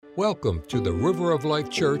Welcome to the River of Life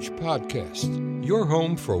Church podcast, your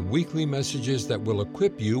home for weekly messages that will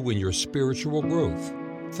equip you in your spiritual growth.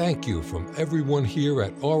 Thank you from everyone here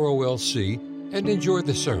at ROLC, and enjoy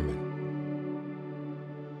the sermon.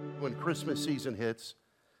 When Christmas season hits,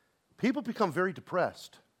 people become very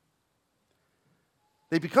depressed.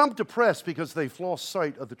 They become depressed because they've lost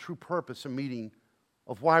sight of the true purpose and meaning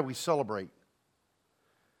of why we celebrate.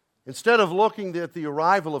 Instead of looking at the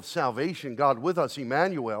arrival of salvation, God with us,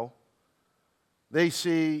 Emmanuel, they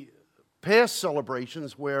see past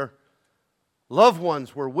celebrations where loved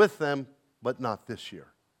ones were with them, but not this year.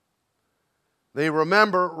 They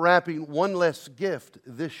remember wrapping one less gift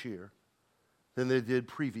this year than they did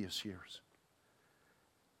previous years.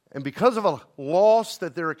 And because of a loss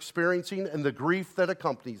that they're experiencing and the grief that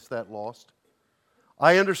accompanies that loss,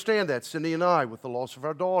 I understand that, Cindy and I, with the loss of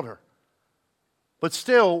our daughter. But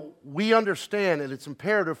still, we understand, and it's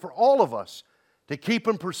imperative for all of us to keep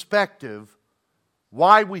in perspective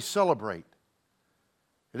why we celebrate.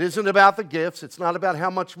 It isn't about the gifts. It's not about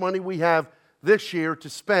how much money we have this year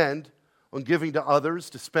to spend on giving to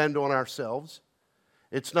others, to spend on ourselves.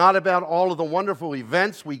 It's not about all of the wonderful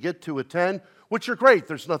events we get to attend, which are great.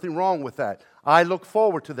 There's nothing wrong with that. I look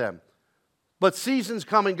forward to them. But seasons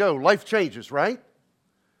come and go. Life changes, right?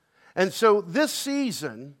 And so this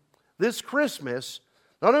season, this Christmas,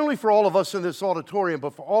 not only for all of us in this auditorium,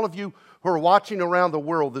 but for all of you who are watching around the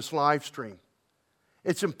world this live stream,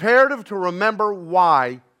 it's imperative to remember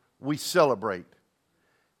why we celebrate.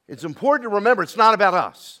 It's important to remember it's not about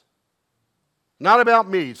us. Not about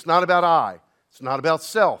me. It's not about I. It's not about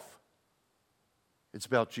self. It's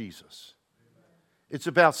about Jesus. It's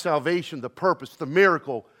about salvation, the purpose, the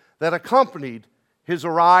miracle that accompanied His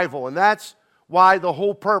arrival. And that's why the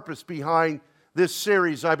whole purpose behind this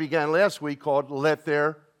series I began last week called Let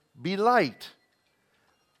There Be Light.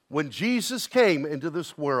 When Jesus came into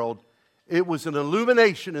this world, it was an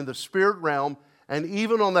illumination in the spirit realm, and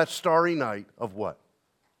even on that starry night of what?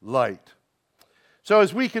 Light. So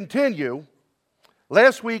as we continue,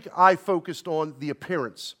 last week I focused on the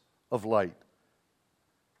appearance of light.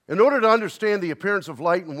 In order to understand the appearance of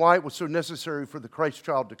light and why it was so necessary for the Christ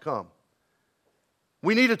child to come,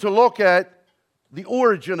 we needed to look at the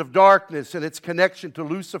origin of darkness and its connection to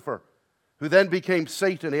Lucifer, who then became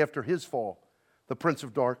Satan after his fall, the prince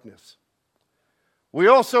of darkness. We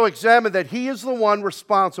also examined that he is the one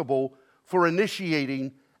responsible for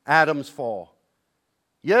initiating Adam's fall.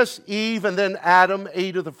 Yes, Eve and then Adam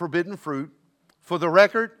ate of the forbidden fruit. For the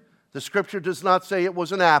record, the scripture does not say it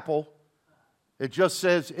was an apple. It just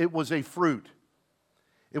says it was a fruit.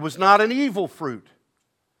 It was not an evil fruit,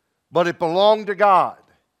 but it belonged to God.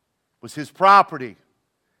 Was His property.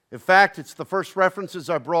 In fact, it's the first references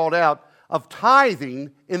I brought out of tithing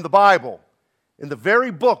in the Bible, in the very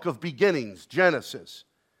book of beginnings, Genesis,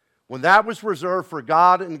 when that was reserved for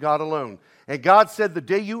God and God alone. And God said, the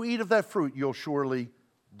day you eat of that fruit, you'll surely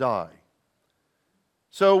die.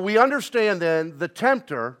 So we understand then the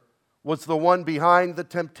tempter was the one behind the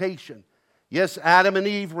temptation. Yes, Adam and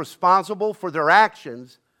Eve responsible for their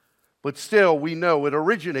actions, but still we know it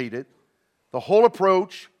originated, the whole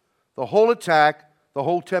approach, the whole attack, the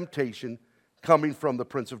whole temptation coming from the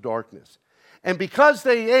prince of darkness. And because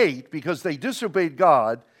they ate, because they disobeyed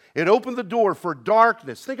God, it opened the door for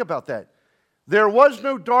darkness. Think about that. There was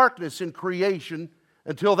no darkness in creation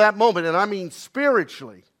until that moment, and I mean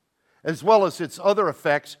spiritually, as well as its other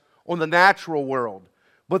effects on the natural world.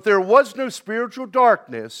 But there was no spiritual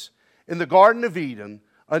darkness in the Garden of Eden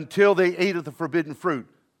until they ate of the forbidden fruit.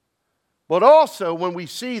 But also, when we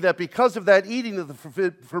see that because of that eating of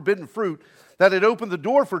the forbidden fruit, that it opened the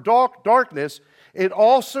door for darkness, it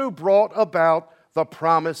also brought about the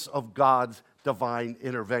promise of God's divine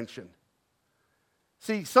intervention.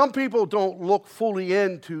 See, some people don't look fully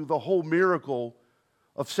into the whole miracle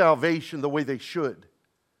of salvation the way they should.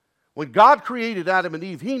 When God created Adam and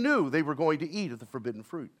Eve, He knew they were going to eat of the forbidden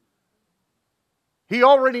fruit. He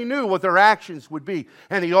already knew what their actions would be,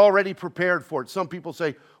 and He already prepared for it. Some people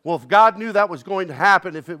say, well, if God knew that was going to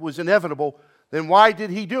happen, if it was inevitable, then why did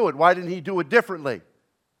He do it? Why didn't He do it differently?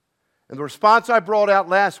 And the response I brought out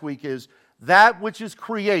last week is, that which is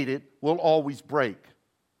created will always break.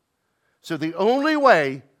 So the only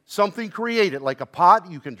way something created, like a pot,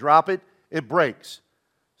 you can drop it, it breaks.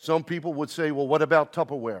 Some people would say, well, what about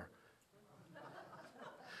Tupperware?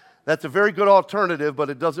 That's a very good alternative,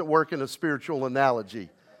 but it doesn't work in a spiritual analogy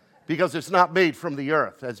because it's not made from the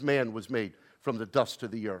earth as man was made from the dust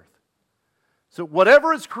of the earth. So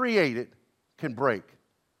whatever is created can break.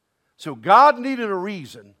 So God needed a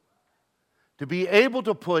reason to be able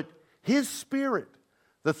to put His Spirit,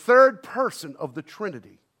 the third person of the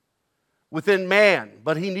Trinity, within man,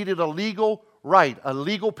 but he needed a legal right, a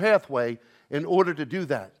legal pathway in order to do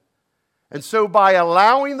that. And so by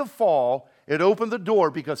allowing the fall, it opened the door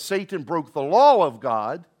because Satan broke the law of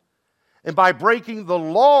God. And by breaking the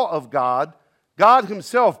law of God, God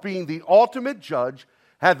himself, being the ultimate judge,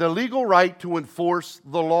 had the legal right to enforce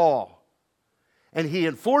the law. And he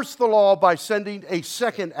enforced the law by sending a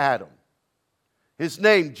second Adam. His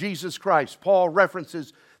name, Jesus Christ. Paul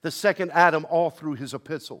references the second Adam all through his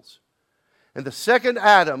epistles. And the second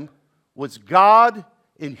Adam was God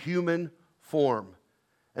in human form.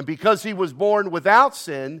 And because he was born without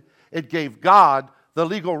sin, it gave God the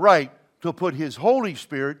legal right to put his Holy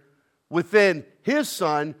Spirit within his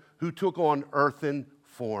Son, who took on earthen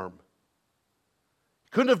form.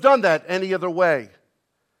 Couldn't have done that any other way.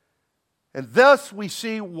 And thus we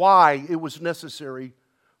see why it was necessary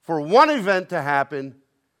for one event to happen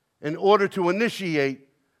in order to initiate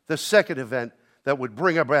the second event that would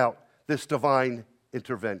bring about this divine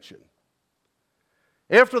intervention.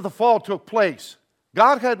 After the fall took place,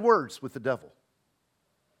 God had words with the devil.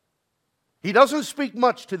 He doesn't speak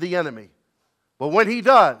much to the enemy, but when he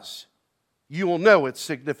does, you will know it's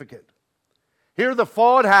significant. Here the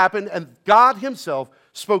fall had happened, and God himself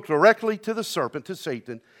spoke directly to the serpent, to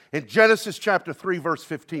Satan, in Genesis chapter 3, verse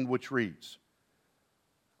 15, which reads,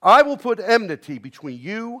 I will put enmity between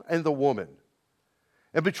you and the woman,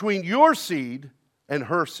 and between your seed and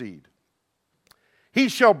her seed. He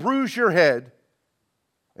shall bruise your head,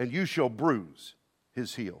 and you shall bruise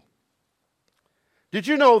his heel. Did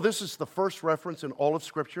you know this is the first reference in all of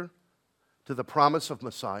Scripture to the promise of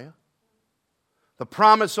Messiah? The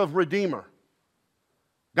promise of Redeemer.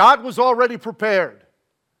 God was already prepared,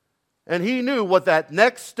 and he knew what that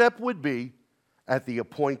next step would be at the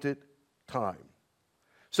appointed time.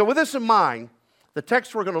 So with this in mind, the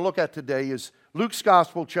text we're going to look at today is Luke's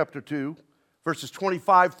Gospel, chapter 2, verses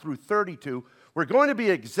 25 through 32. We're going to be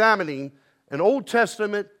examining an Old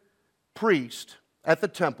Testament priest at the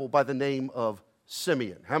temple by the name of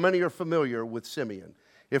Simeon. How many are familiar with Simeon?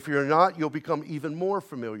 If you're not, you'll become even more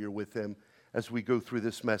familiar with him as we go through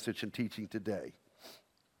this message and teaching today.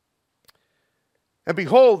 And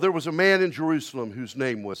behold, there was a man in Jerusalem whose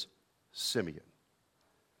name was Simeon.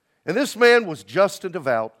 And this man was just and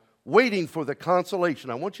devout, waiting for the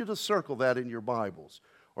consolation. I want you to circle that in your Bibles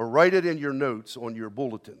or write it in your notes on your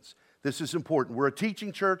bulletins. This is important. We're a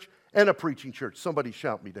teaching church and a preaching church. Somebody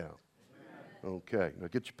shout me down. Okay, now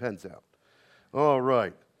get your pens out. All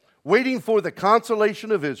right. Waiting for the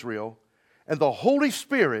consolation of Israel, and the Holy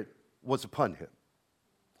Spirit was upon him.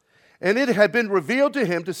 And it had been revealed to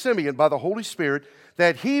him, to Simeon, by the Holy Spirit,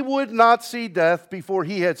 that he would not see death before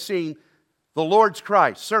he had seen the Lord's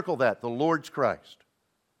Christ. Circle that, the Lord's Christ.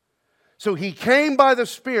 So he came by the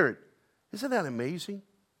Spirit. Isn't that amazing?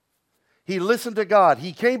 He listened to God.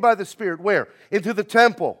 He came by the Spirit where? Into the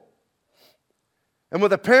temple. And when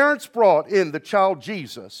the parents brought in the child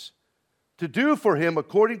Jesus to do for him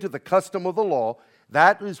according to the custom of the law,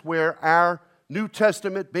 that is where our New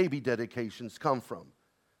Testament baby dedications come from.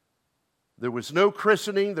 There was no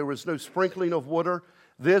christening, there was no sprinkling of water.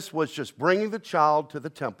 This was just bringing the child to the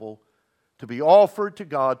temple to be offered to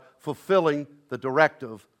God, fulfilling the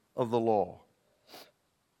directive of the law.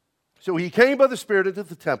 So he came by the Spirit into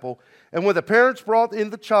the temple, and when the parents brought in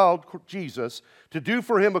the child, Jesus, to do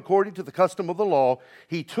for him according to the custom of the law,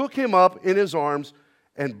 he took him up in his arms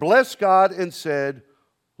and blessed God and said,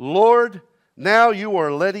 Lord, now you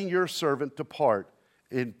are letting your servant depart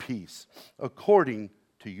in peace, according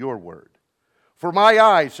to your word. For my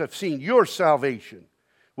eyes have seen your salvation,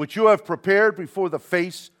 which you have prepared before the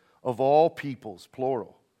face of all peoples,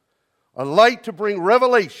 plural, a light to bring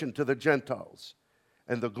revelation to the Gentiles,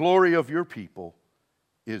 and the glory of your people,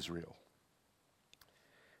 Israel.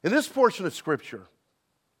 In this portion of Scripture,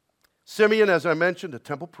 Simeon, as I mentioned, a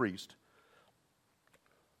temple priest,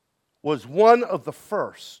 was one of the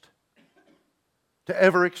first to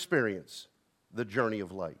ever experience the journey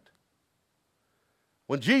of light.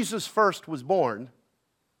 When Jesus first was born,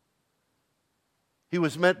 he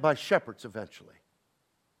was met by shepherds eventually,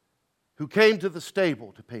 who came to the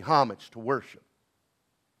stable to pay homage, to worship.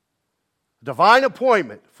 Divine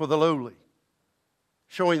appointment for the lowly,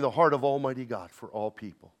 showing the heart of Almighty God for all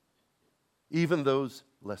people, even those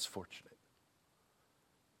less fortunate.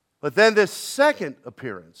 But then this second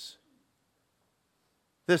appearance,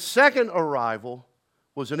 this second arrival,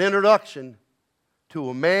 was an introduction to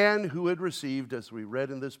a man who had received, as we read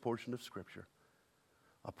in this portion of Scripture,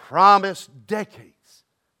 a promise decades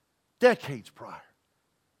prior.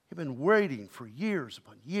 He'd been waiting for years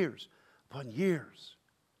upon years upon years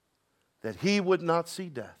that he would not see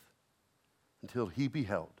death until he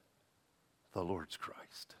beheld the Lord's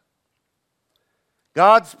Christ.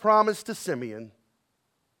 God's promise to Simeon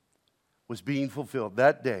was being fulfilled.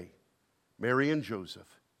 That day, Mary and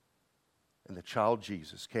Joseph and the child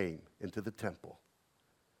Jesus came into the temple.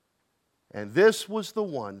 And this was the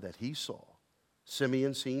one that he saw.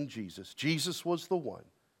 Simeon seeing Jesus. Jesus was the one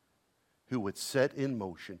who would set in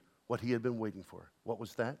motion what he had been waiting for. What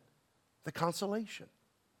was that? The consolation.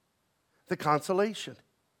 The consolation.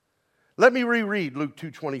 Let me reread Luke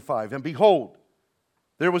 2:25. And behold,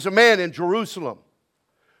 there was a man in Jerusalem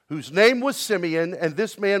whose name was Simeon, and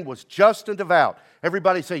this man was just and devout.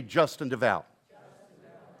 Everybody say just and devout.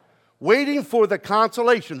 Waiting for the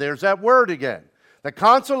consolation. There's that word again. The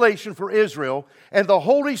consolation for Israel, and the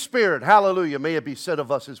Holy Spirit, hallelujah, may it be said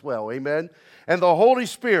of us as well, amen? And the Holy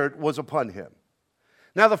Spirit was upon him.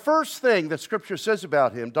 Now, the first thing that Scripture says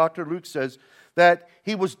about him, Dr. Luke says that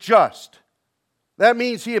he was just. That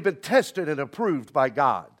means he had been tested and approved by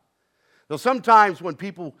God. Now, sometimes when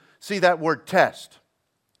people see that word test,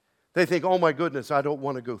 they think, oh my goodness, I don't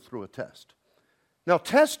want to go through a test. Now,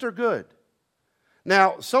 tests are good.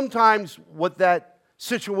 Now, sometimes what that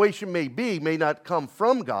situation may not come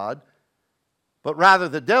from God, but rather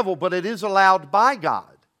the devil, but it is allowed by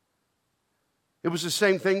God. It was the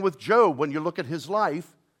same thing with Job. When you look at his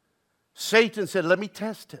life, Satan said, let me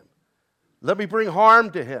test him. Let me bring harm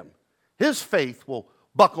to him. His faith will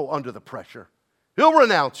buckle under the pressure. He'll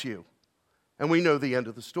renounce you. And we know the end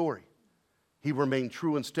of the story. He remained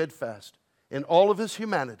true and steadfast. In all of his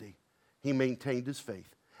humanity, he maintained his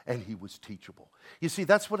faith, and he was teachable. You see,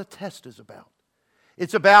 that's what a test is about.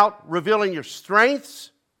 It's about revealing your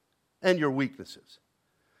strengths and your weaknesses.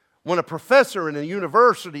 When a professor in a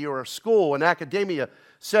university or a school, an academia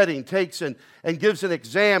setting, takes and gives an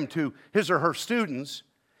exam to his or her students,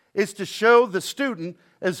 it's to show the student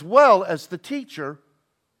as well as the teacher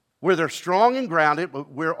where they're strong and grounded,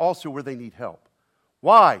 but where they need help.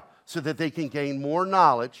 Why? So that they can gain more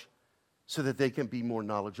knowledge, so that they can be more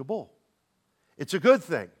knowledgeable. It's a good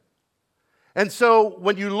thing. And so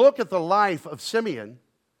when you look at the life of Simeon,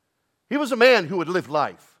 he was a man who had lived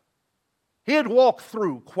life. He had walked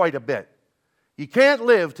through quite a bit. You can't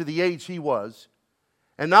live to the age he was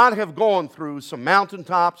and not have gone through some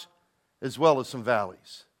mountaintops as well as some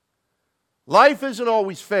valleys. Life isn't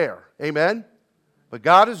always fair, amen? But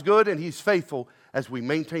God is good and He's faithful as we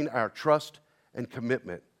maintain our trust and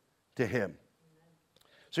commitment to Him.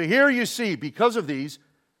 So here you see, because of these,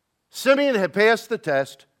 Simeon had passed the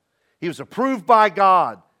test. He was approved by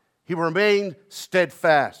God. He remained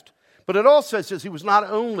steadfast. But it also says he was not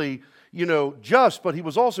only, just, but he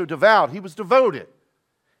was also devout. He was devoted.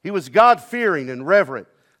 He was God-fearing and reverent.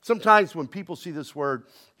 Sometimes when people see this word,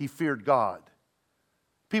 he feared God,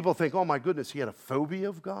 people think, oh my goodness, he had a phobia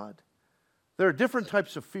of God. There are different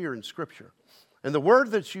types of fear in Scripture. And the word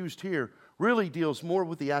that's used here really deals more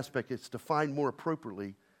with the aspect, it's defined more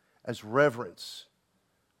appropriately as reverence,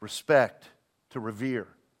 respect, to revere.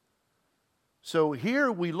 So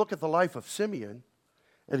here we look at the life of Simeon,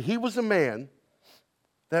 and he was a man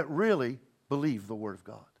that really believed the Word of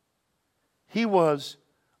God. He was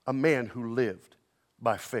a man who lived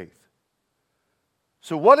by faith.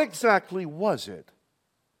 So what exactly was it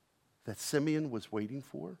that Simeon was waiting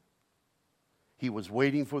for? He was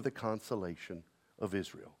waiting for the consolation of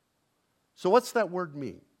Israel. So what's that word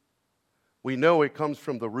mean? We know it comes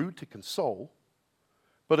from the root to console,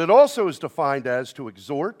 but it also is defined as to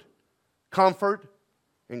exhort, comfort,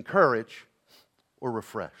 encourage, or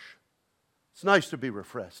refresh. It's nice to be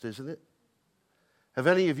refreshed, isn't it? Have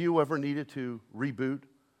any of you ever needed to reboot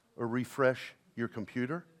or refresh your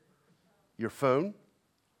computer, your phone?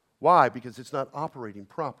 Why? Because it's not operating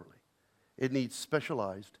properly. It needs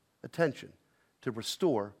specialized attention to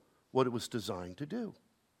restore what it was designed to do.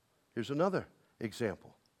 Here's another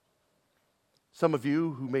example. Some of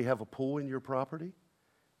you who may have a pool in your property,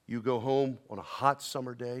 you go home on a hot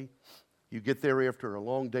summer day, you get there after a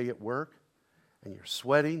long day at work, and you're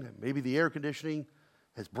sweating, and maybe the air conditioning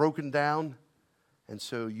has broken down, and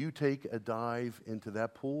so you take a dive into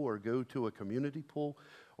that pool or go to a community pool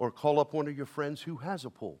or call up one of your friends who has a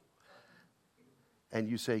pool. And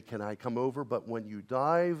you say, can I come over? But when you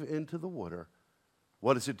dive into the water,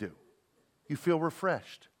 what does it do? You feel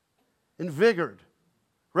refreshed, invigorated,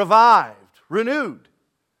 revived, renewed.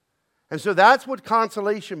 And so that's what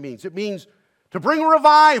consolation means. It means to bring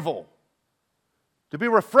revival, to be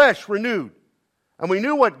refreshed, renewed. And we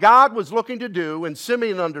knew what God was looking to do, and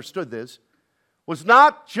Simeon understood this, was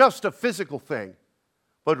not just a physical thing,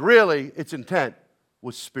 but really its intent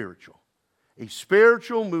was spiritual. A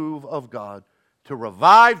spiritual move of God to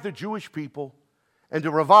revive the Jewish people and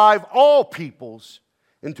to revive all peoples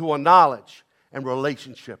into a knowledge and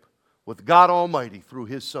relationship with God Almighty through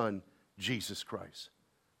His Son, Jesus Christ.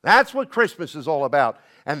 That's what Christmas is all about.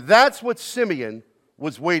 And that's what Simeon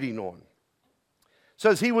was waiting on. It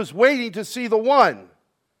says he was waiting to see the one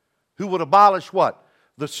who would abolish what?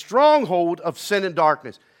 The stronghold of sin and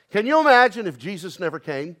darkness. Can you imagine if Jesus never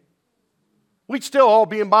came? We'd still all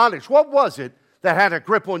be in bondage. What was it that had a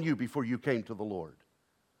grip on you before you came to the Lord?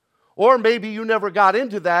 Or maybe you never got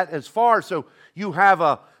into that as far, so you have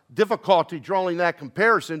a difficulty drawing that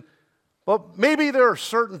comparison. But maybe there are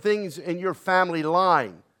certain things in your family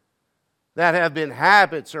line that have been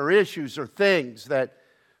habits or issues or things that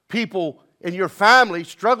people in your family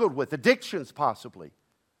struggled with, addictions possibly.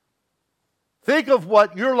 Think of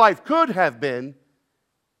what your life could have been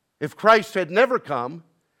if Christ had never come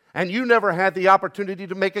and you never had the opportunity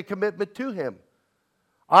to make a commitment to Him.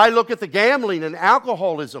 I look at the gambling and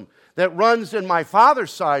alcoholism that runs in my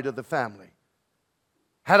father's side of the family.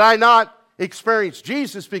 Had I not experienced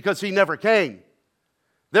Jesus because He never came,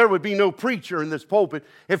 there would be no preacher in this pulpit.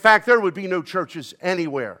 In fact, there would be no churches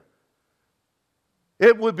anywhere.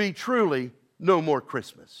 It would be truly no more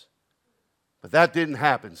Christmas. But that didn't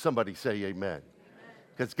happen. Somebody say amen.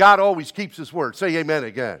 Because God always keeps His word. Say amen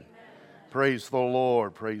again. Amen. Praise the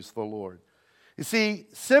Lord. Praise the Lord. You see,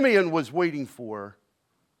 Simeon was waiting for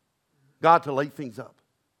God to light things up.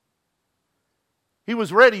 He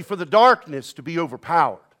was ready for the darkness to be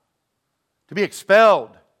overpowered, to be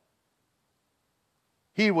expelled.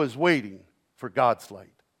 He was waiting for God's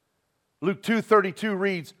light. Luke 2:32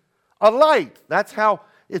 reads, a light. That's how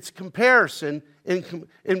it's comparison in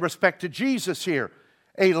respect to Jesus here.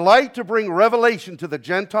 A light to bring revelation to the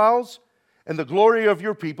Gentiles and the glory of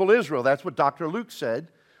your people Israel. That's what Dr. Luke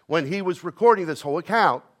said when he was recording this whole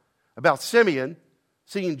account about Simeon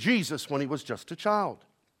seeing Jesus when he was just a child.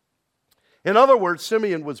 In other words,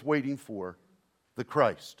 Simeon was waiting for the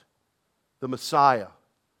Christ, the Messiah,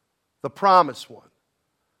 the promised one,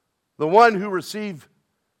 the one who received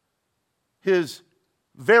his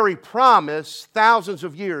very promise thousands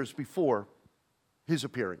of years before his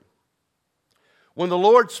appearing. When the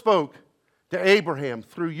Lord spoke to Abraham,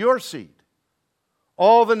 through your seed,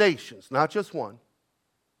 all the nations, not just one,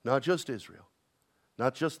 not just Israel,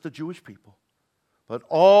 not just the Jewish people, but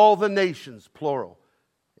all the nations, plural.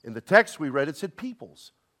 In the text we read, it said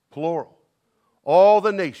peoples, plural. All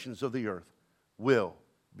the nations of the earth will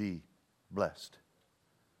be blessed.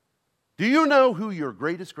 Do you know who your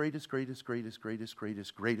greatest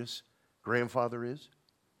grandfather is?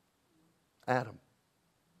 Adam.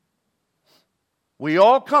 We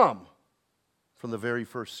all come from the very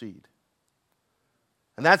first seed.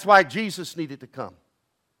 And that's why Jesus needed to come.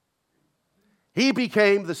 He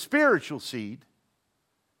became the spiritual seed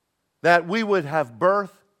that we would have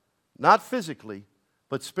birth, not physically,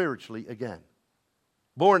 but spiritually again.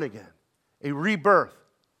 Born again. A rebirth.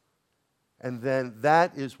 And then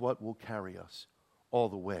that is what will carry us all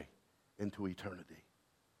the way into eternity.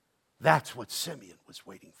 That's what Simeon was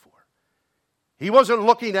waiting for. He wasn't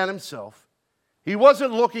looking at himself. He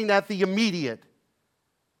wasn't looking at the immediate.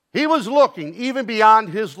 He was looking even beyond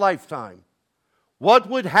his lifetime. What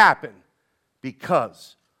would happen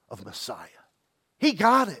because of Messiah? He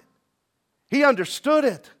got it. He understood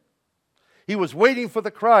it. He was waiting for the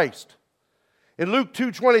Christ. In Luke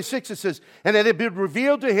 2:26 it says, and it had been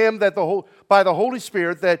revealed to him that by the Holy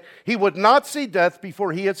Spirit that he would not see death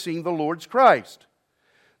before he had seen the Lord's Christ.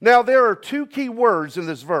 Now there are two key words in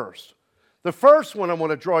this verse. The first one I want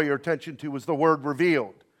to draw your attention to is the word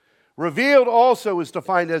revealed. Revealed also is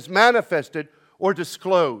defined as manifested or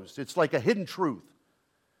disclosed. It's like a hidden truth.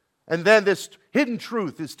 And then this hidden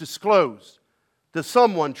truth is disclosed to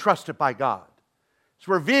someone trusted by God. It's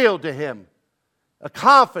revealed to him, a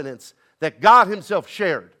confidence that God Himself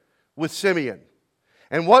shared with Simeon.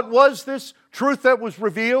 And what was this truth that was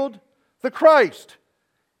revealed? The Christ.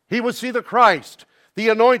 He would see the Christ, the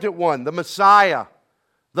anointed one, the Messiah,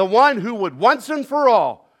 the one who would once and for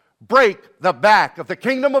all break the back of the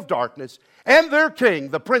kingdom of darkness and their king,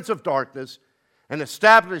 the prince of darkness, and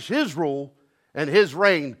establish His rule and His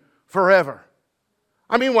reign forever.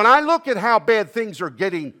 I mean, when I look at how bad things are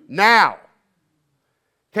getting now,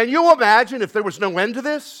 can you imagine if there was no end to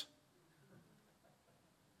this?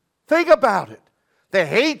 Think about it. The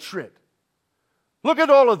hatred. Look at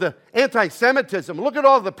all of the anti-Semitism. Look at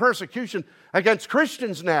all the persecution against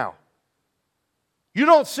Christians now. You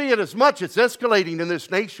don't see it as much. It's escalating in this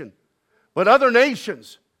nation. But other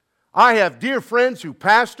nations, I have dear friends who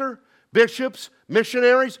pastor, bishops,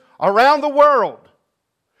 missionaries around the world.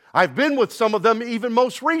 I've been with some of them even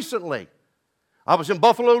most recently. I was in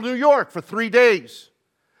Buffalo, New York for 3 days.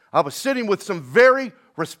 I was sitting with some very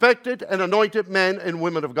respected and anointed men and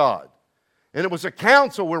women of God. And it was a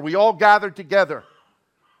council where we all gathered together.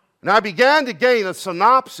 And I began to gain a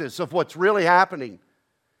synopsis of what's really happening.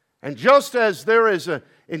 And just as there is an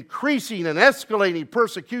increasing and escalating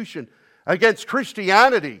persecution against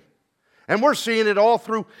Christianity, and we're seeing it all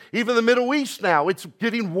through even the Middle East now, it's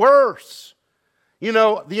getting worse. You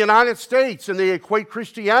know, the United States, and they equate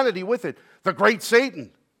Christianity with it, the great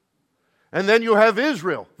Satan. And then you have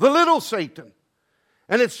Israel, the little Satan.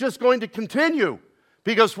 And it's just going to continue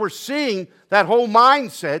because we're seeing that whole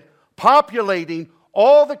mindset populating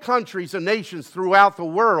all the countries and nations throughout the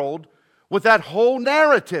world with that whole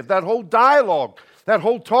narrative, that whole dialogue, that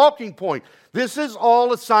whole talking point. This is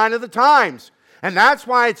all a sign of the times. And that's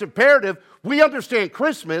why it's imperative we understand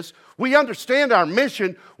Christmas, we understand our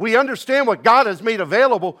mission, we understand what God has made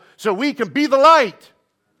available so we can be the light,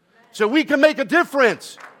 so we can make a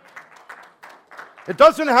difference. It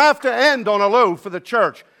doesn't have to end on a low for the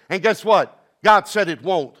church. And guess what? God said it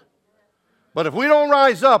won't. But if we don't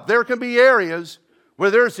rise up, there can be areas where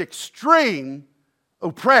there's extreme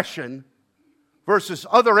oppression versus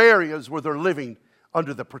other areas where they're living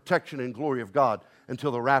under the protection and glory of God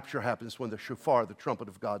until the rapture happens when the shofar, the trumpet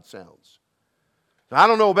of God, sounds. Now, I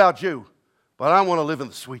don't know about you, but I want to live in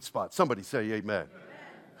the sweet spot. Somebody say amen.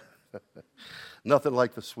 Nothing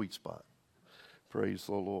like the sweet spot. Praise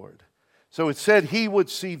the Lord. So it said he would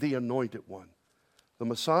see the anointed one, the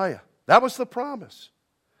Messiah. That was the promise.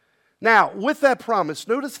 Now, with that promise,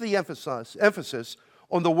 notice the emphasis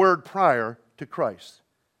on the word prior to Christ.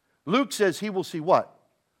 Luke says he will see what?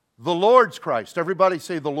 The Lord's Christ. Everybody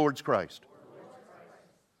say the Lord's Christ.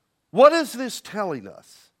 What is this telling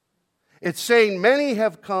us? It's saying many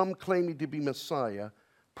have come claiming to be Messiah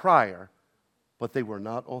prior, but they were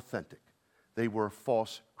not authentic. They were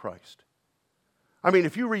false Christ. I mean,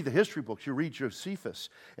 if you read the history books, you read Josephus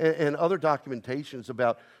and other documentations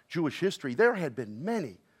about Jewish history, there had been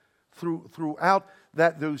many throughout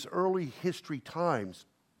those early history times.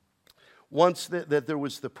 Once that there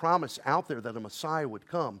was the promise out there that a Messiah would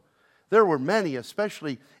come, there were many,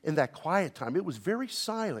 especially in that quiet time. It was very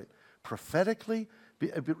silent, prophetically,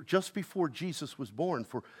 just before Jesus was born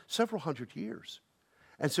for several hundred years.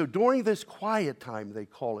 And so during this quiet time, they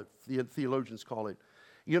call it, the theologians call it,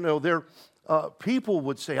 you know, people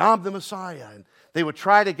would say, I'm the Messiah. And they would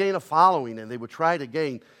try to gain a following, and they would try to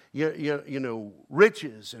gain,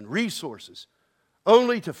 riches and resources,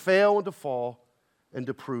 only to fail and to fall and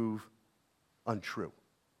to prove untrue.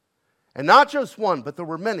 And not just one, but there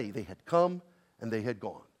were many. They had come and they had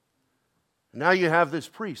gone. And now you have this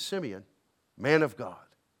priest, Simeon, man of God.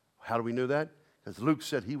 How do we know that? Because Luke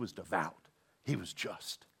said he was devout. He was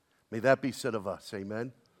just. May that be said of us.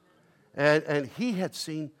 Amen. And he had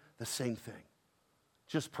seen the same thing.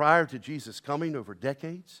 Just prior to Jesus coming over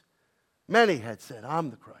decades, many had said,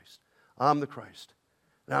 I'm the Christ. I'm the Christ.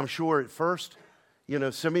 And I'm sure at first,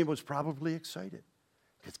 Simeon was probably excited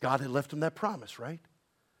because God had left him that promise, right?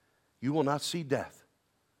 You will not see death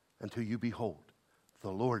until you behold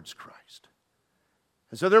the Lord's Christ.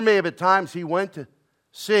 And so there may have been times he went to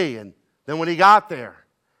see, and then when he got there,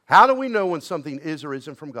 how do we know when something is or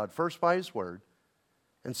isn't from God? First, by his word,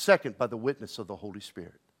 and second, by the witness of the Holy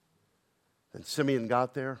Spirit. Then Simeon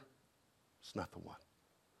got there, it's not the one.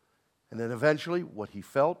 And then eventually, what he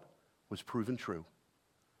felt was proven true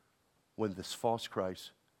when this false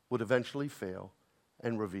Christ would eventually fail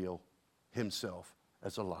and reveal himself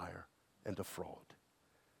as a liar and a fraud.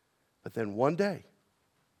 But then one day,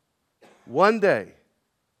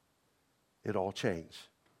 it all changed.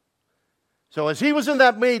 So as he was in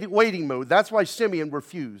that waiting mode, that's why Simeon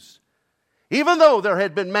refused. Even though there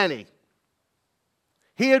had been many,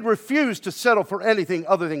 he had refused to settle for anything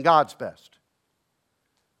other than God's best.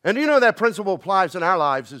 And you know that principle applies in our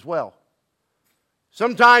lives as well.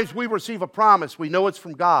 Sometimes we receive a promise, we know it's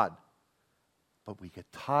from God, but we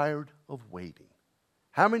get tired of waiting.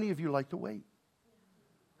 How many of you like to wait?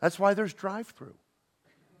 That's why there's drive-through.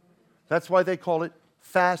 That's why they call it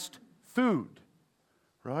fast food,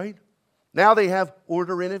 right? Now they have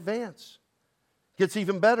order in advance. Gets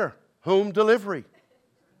even better. Home delivery.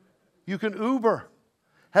 You can Uber.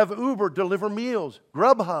 Have Uber deliver meals.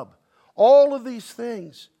 Grubhub. All of these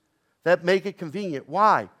things that make it convenient.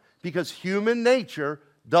 Why? Because human nature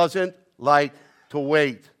doesn't like to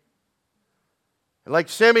wait. And like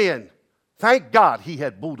Simeon, thank God he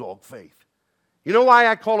had bulldog faith. You know why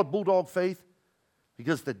I call it bulldog faith?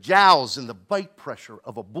 Because the jowls and the bite pressure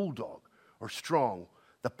of a bulldog are strong.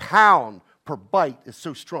 The pound per bite is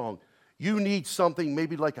so strong. You need something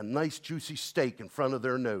maybe like a nice juicy steak in front of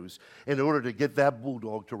their nose in order to get that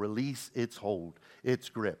bulldog to release its hold, its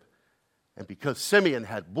grip. And because Simeon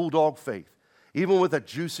had bulldog faith, even with a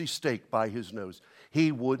juicy steak by his nose,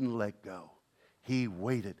 he wouldn't let go. He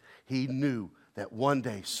waited. He knew that one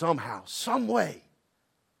day, somehow, some way,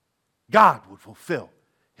 God would fulfill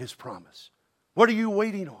His promise. What are you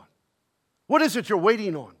waiting on? What is it you're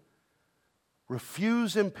waiting on?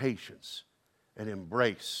 Refuse impatience and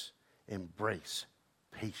embrace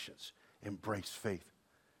patience, embrace faith.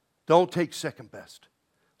 Don't take second best.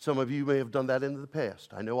 Some of you may have done that in the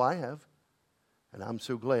past. I know I have. And I'm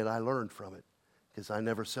so glad I learned from it, because I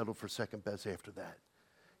never settled for second best after that.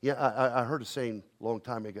 Yeah, I heard a saying a long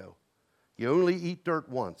time ago. You only eat dirt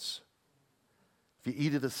once. If you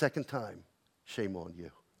eat it a second time, shame on you.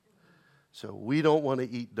 So we don't want to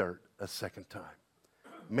eat dirt a second time.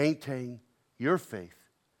 Maintain your faith,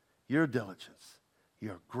 your diligence,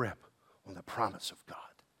 your grip on the promise of God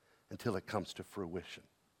until it comes to fruition.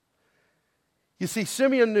 You see,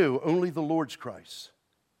 Simeon knew only the Lord's Christ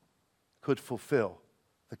could fulfill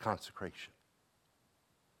the consecration.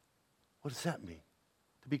 What does that mean?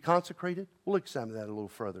 To be consecrated? We'll examine that a little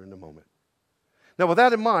further in a moment. Now, with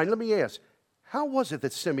that in mind, let me ask, how was it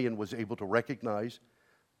that Simeon was able to recognize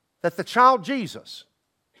that the child Jesus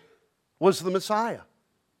was the Messiah?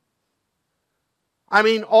 I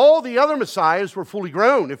mean, all the other Messiahs were fully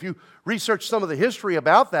grown. If you research some of the history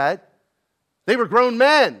about that, they were grown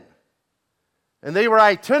men. And they were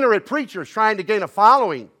itinerant preachers trying to gain a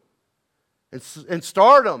following and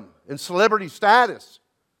stardom and celebrity status.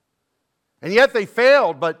 And yet they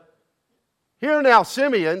failed. But here now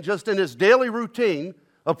Simeon, just in his daily routine,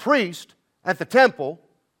 a priest at the temple,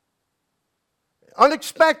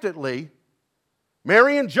 unexpectedly,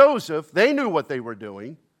 Mary and Joseph, they knew what they were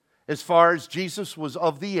doing as far as Jesus was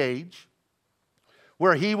of the age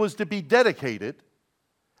where he was to be dedicated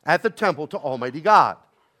at the temple to Almighty God.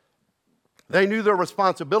 They knew their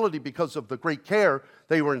responsibility because of the great care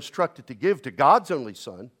they were instructed to give to God's only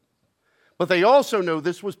Son. But they also know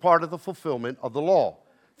this was part of the fulfillment of the law.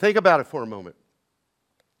 Think about it for a moment.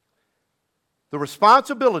 The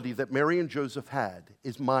responsibility that Mary and Joseph had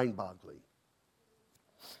is mind-boggling.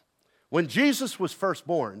 When Jesus was first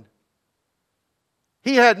born,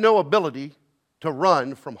 he had no ability to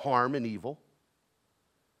run from harm and evil.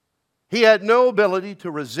 He had no ability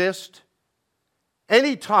to resist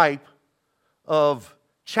any type of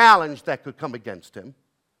challenge that could come against him.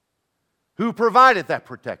 Who provided that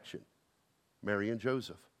protection? Mary and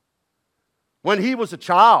Joseph. When he was a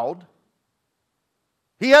child,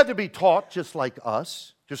 he had to be taught just like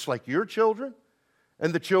us, just like your children,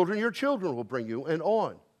 and the children your children will bring you, and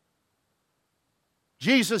on.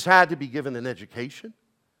 Jesus had to be given an education.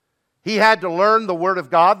 He had to learn the Word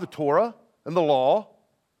of God, the Torah, and the law.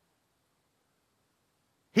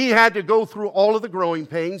 He had to go through all of the growing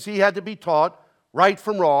pains. He had to be taught right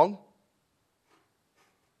from wrong.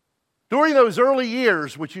 During those early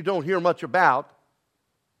years, which you don't hear much about,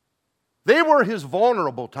 they were his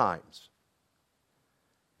vulnerable times.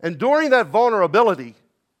 And during that vulnerability,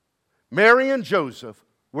 Mary and Joseph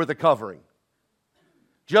were the covering.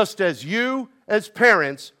 Just as you, as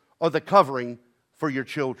parents, are the covering for your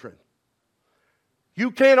children.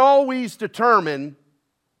 You can't always determine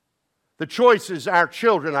the choices our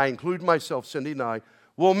children, I include myself, Cindy and I,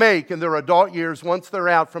 will make in their adult years once they're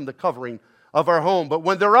out from the covering of our home. But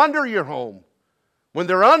when they're under your home, when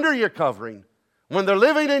they're under your covering, when they're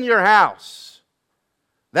living in your house,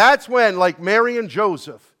 that's when, like Mary and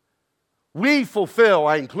Joseph, we fulfill,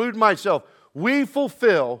 I include myself, we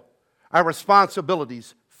fulfill our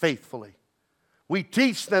responsibilities faithfully. We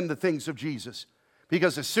teach them the things of Jesus.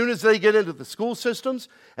 Because as soon as they get into the school systems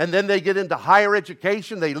and then they get into higher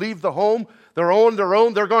education, they leave the home, they're on their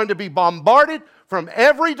own, they're going to be bombarded from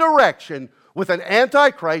every direction with an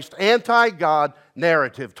anti-Christ, anti-God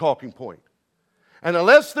narrative talking point. And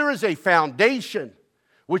unless there is a foundation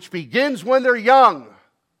which begins when they're young,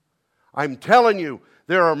 I'm telling you,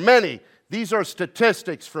 there are many, these are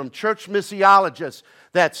statistics from church missiologists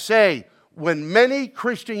that say when many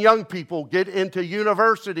Christian young people get into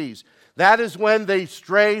universities, that is when they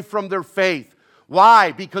stray from their faith.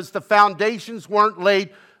 Why? Because the foundations weren't laid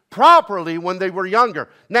properly when they were younger.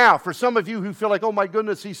 Now, for some of you who feel like, oh my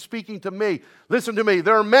goodness, he's speaking to me. Listen to me,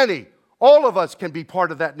 there are many. All of us can be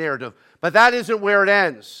part of that narrative. But that isn't where it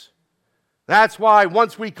ends. That's why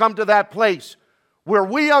once we come to that place where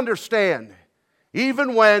we understand,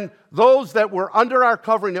 even when those that were under our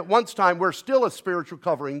covering at one time, we're still a spiritual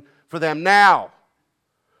covering for them now.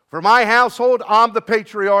 For my household, I'm the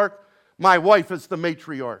patriarch. My wife is the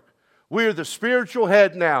matriarch. We're the spiritual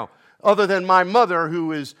head now, other than my mother,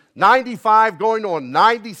 who is 95 going on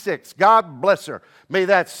 96. God bless her. May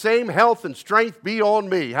that same health and strength be on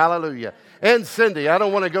me. Hallelujah. And Cindy. I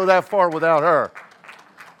don't want to go that far without her.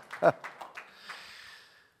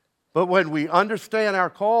 But when we understand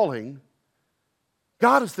our calling,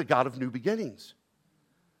 God is the God of new beginnings.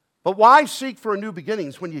 But why seek for a new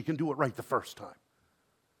beginnings when you can do it right the first time?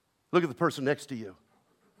 Look at the person next to you.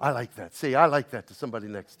 I like that. Say, I like that to somebody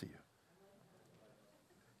next to you.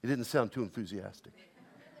 You didn't sound too enthusiastic.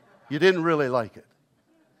 You didn't really like it.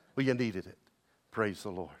 Well, you needed it. Praise the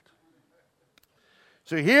Lord.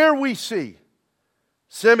 So here we see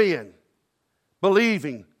Simeon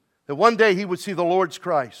believing that one day he would see the Lord's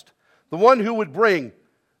Christ, the one who would bring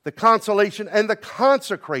the consolation and the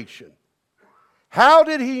consecration. How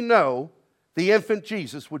did he know the infant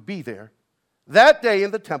Jesus would be there that day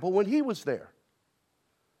in the temple when he was there?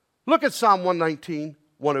 Look at Psalm 119,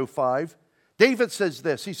 105. David says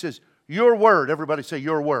this. He says, your word. Everybody say,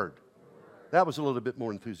 your word. That was a little bit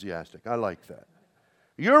more enthusiastic. I like that.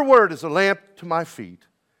 Your word is a lamp to my feet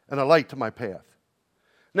and a light to my path.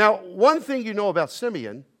 Now, one thing you know about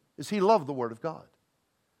Simeon is he loved the word of God.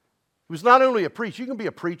 He was not only a priest. You can be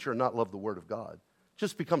a preacher and not love the word of God. It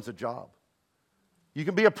just becomes a job. You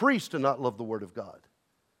can be a priest and not love the word of God.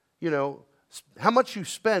 You know, how much you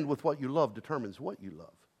spend with what you love determines what you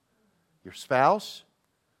love. Your spouse,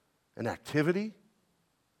 an activity,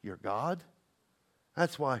 your God.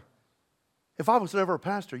 That's why if I was never a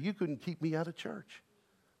pastor, you couldn't keep me out of church.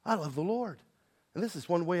 I love the Lord. And this is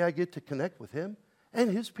one way I get to connect with Him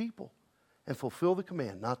and His people and fulfill the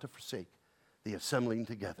command not to forsake the assembling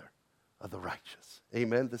together of the righteous.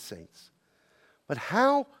 Amen, the saints. But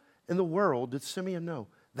how in the world did Simeon know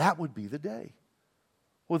that would be the day?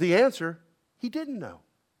 Well, the answer, he didn't know.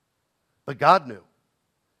 But God knew.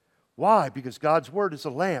 Why? Because God's word is a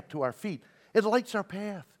lamp to our feet. It lights our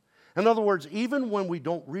path. In other words, even when we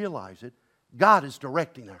don't realize it, God is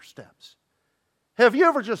directing our steps. Have you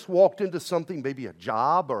ever just walked into something, maybe a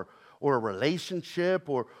job or a relationship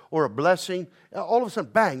or a blessing? All of a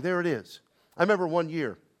sudden, bang, there it is. I remember one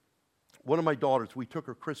year, one of my daughters, we took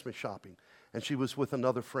her Christmas shopping, and she was with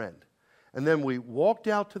another friend. And then we walked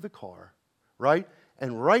out to the car, right?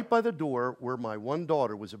 And right by the door where my one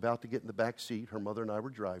daughter was about to get in the back seat, her mother and I were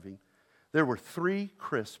driving, there were 3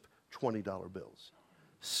 crisp $20 bills.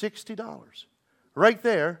 $60. Right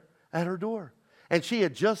there at her door. And she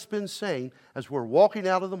had just been saying, as we're walking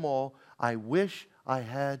out of the mall, I wish I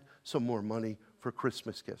had some more money for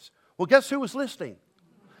Christmas gifts. Well, guess who was listening?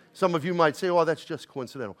 Some of you might say, oh, that's just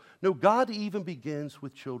coincidental. No, God even begins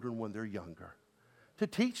with children when they're younger to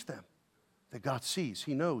teach them that God sees,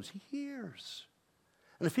 He knows, He hears.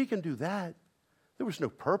 And if He can do that, there was no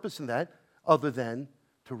purpose in that other than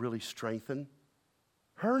to really strengthen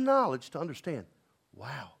her knowledge to understand,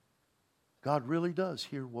 wow, God really does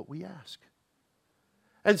hear what we ask.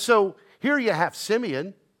 And so here you have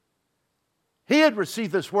Simeon. He had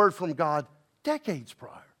received this word from God decades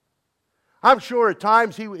prior. I'm sure at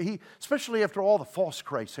times he especially after all the false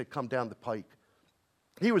Christs had come down the pike,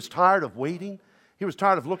 he was tired of waiting. He was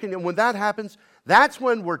tired of looking. And when that happens, that's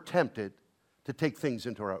when we're tempted to take things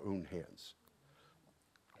into our own hands.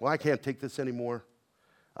 Well, I can't take this anymore.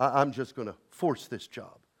 I'm just going to force this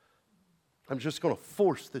job. I'm just going to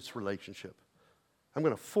force this relationship. I'm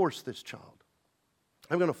going to force this child.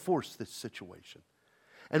 I'm going to force this situation.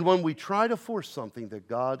 And when we try to force something that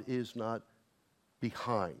God is not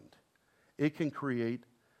behind, it can create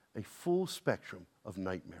a full spectrum of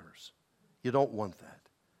nightmares. You don't want that.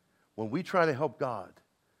 When we try to help God,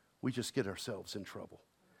 we just get ourselves in trouble.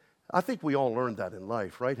 I think we all learned that in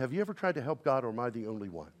life, right? Have you ever tried to help God, or am I the only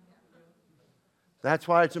one? That's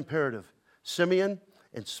why it's imperative. Simeon,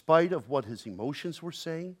 in spite of what his emotions were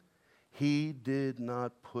saying, he did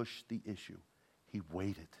not push the issue. He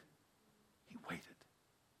waited. He waited.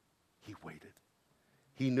 He waited.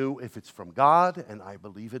 He knew if it's from God, and I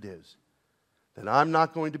believe it is, then I'm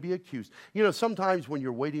not going to be accused. You know, sometimes when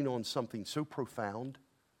you're waiting on something so profound,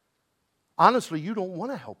 honestly, you don't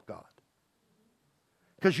want to help God.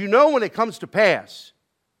 Because you know when it comes to pass,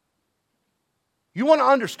 you want to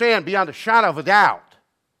understand beyond a shadow of a doubt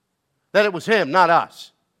that it was Him, not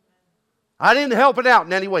us. I didn't help it out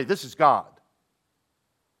in any way. This is God.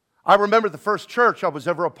 I remember the first church I was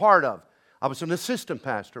ever a part of. I was an assistant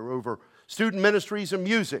pastor over student ministries and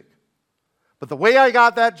music. But the way I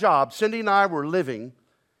got that job, Cindy and I were living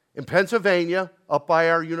in Pennsylvania, up by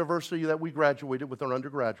our university that we graduated with our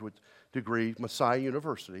undergraduate degree, Messiah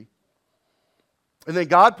University. And then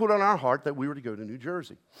God put on our heart that we were to go to New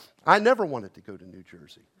Jersey. I never wanted to go to New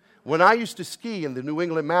Jersey. When I used to ski in the New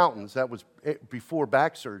England mountains, that was before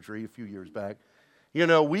back surgery a few years back, you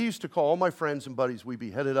know, we used to call all my friends and buddies, we'd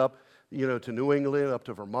be headed up, you know, to New England, up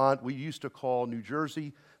to Vermont. We used to call New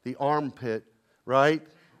Jersey the armpit, right,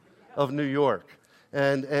 of New York.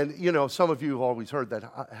 And you know, some of you have always heard that.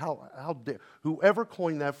 Whoever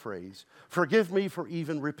coined that phrase, forgive me for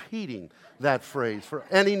even repeating that phrase, for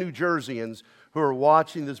any New Jerseyans who are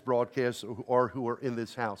watching this broadcast or who are in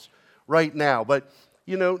this house right now. But,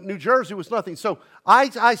 you know, New Jersey was nothing. So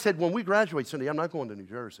I said, when we graduate, Cindy, I'm not going to New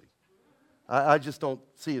Jersey. I just don't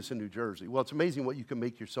see us in New Jersey. Well, it's amazing what you can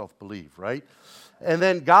make yourself believe, right? And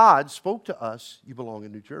then God spoke to us, you belong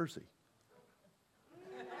in New Jersey.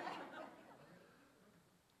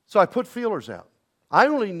 So I put feelers out. I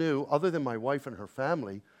only knew, other than my wife and her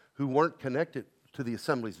family, who weren't connected to the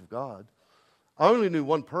Assemblies of God, I only knew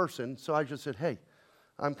one person, so I just said, hey,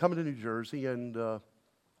 I'm coming to New Jersey, and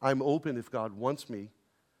I'm open if God wants me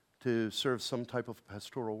to serve some type of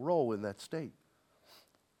pastoral role in that state.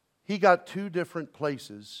 He got 2 different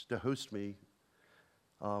places to host me.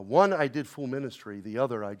 One, I did full ministry. The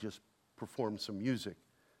other, I just performed some music.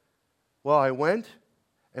 Well, I went,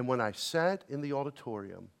 and when I sat in the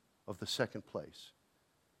auditorium of the second place,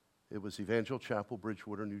 it was Evangel Chapel,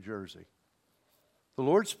 Bridgewater, New Jersey. The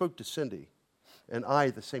Lord spoke to Cindy and I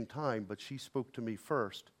at the same time, but she spoke to me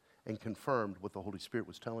first and confirmed what the Holy Spirit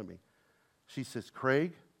was telling me. She says,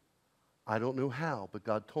 Craig, I don't know how, but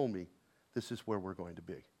God told me this is where we're going to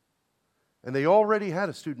be. And they already had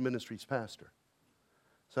a student ministries pastor.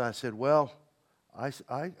 So I said, well, I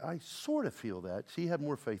sort of feel that. She had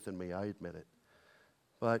more faith than me, I admit it.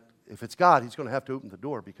 But if it's God, he's going to have to open the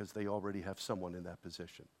door because they already have someone in that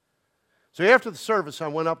position. So after the service, I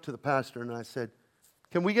went up to the pastor and I said,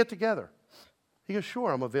 can we get together? He goes,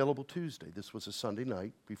 sure, I'm available Tuesday. This was a Sunday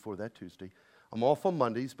night before that Tuesday. I'm off on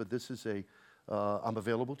Mondays, but this is I'm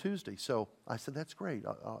available Tuesday. So I said, that's great.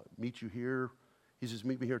 I'll meet you here. He says,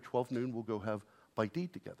 meet me here at 12 noon. We'll go have a bite to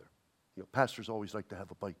eat together. You know, pastors always like to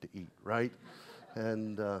have a bite to eat, right?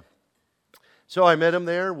 And so I met him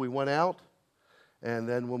there. We went out. And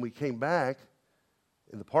then when we came back,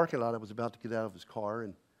 in the parking lot, I was about to get out of his car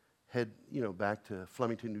and head, back to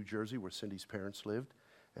Flemington, New Jersey, where Cindy's parents lived.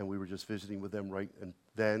 And we were just visiting with them right and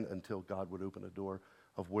then until God would open a door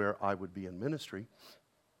of where I would be in ministry.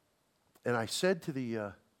 And I said to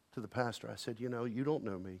the pastor, I said, you don't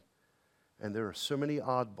know me. And there are so many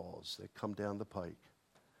oddballs that come down the pike.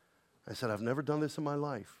 I said, I've never done this in my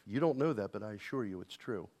life. You don't know that, but I assure you it's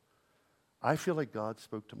true. I feel like God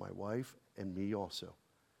spoke to my wife and me also,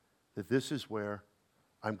 that this is where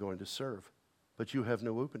I'm going to serve, but you have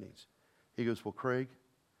no openings. He goes, well, Craig,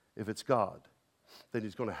 if it's God, then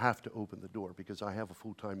he's going to have to open the door because I have a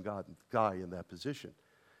full-time guy in that position.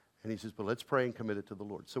 And he says, but let's pray and commit it to the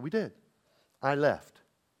Lord. So we did. I left.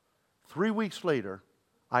 3 weeks later,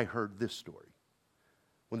 I heard this story.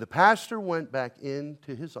 When the pastor went back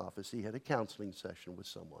into his office, he had a counseling session with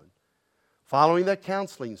someone. Following that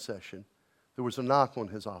counseling session, there was a knock on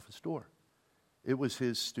his office door. It was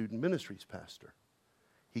his student ministries pastor.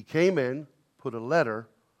 He came in, put a letter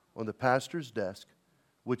on the pastor's desk,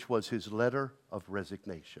 which was his letter of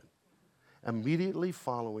resignation, immediately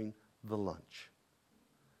following the lunch.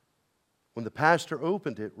 When the pastor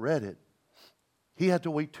opened it, read it, he had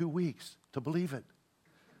to wait 2 weeks to believe it.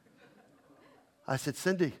 I said,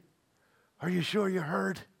 Cindy, are you sure you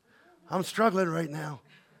heard? I'm struggling right now.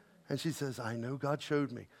 And she says, I know God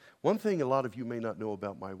showed me. One thing a lot of you may not know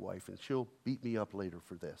about my wife, and she'll beat me up later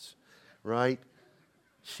for this, right?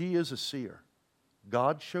 She is a seer.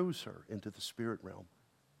 God shows her into the spirit realm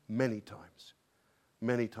many times.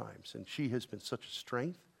 And she has been such a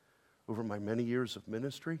strength over my many years of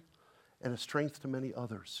ministry and a strength to many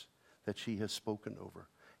others that she has spoken over.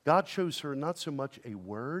 God shows her not so much a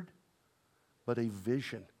word, but a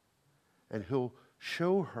vision. And he'll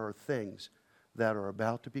show her things that are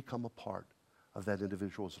about to become a part of that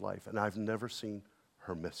individual's life. And I've never seen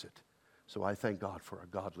her miss it. So I thank God for a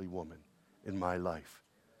godly woman in my life.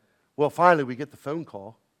 Well, finally, we get the phone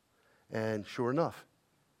call, and sure enough,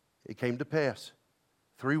 it came to pass.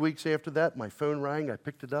 3 weeks after that, my phone rang. I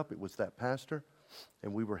picked it up. It was that pastor,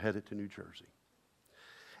 and we were headed to New Jersey.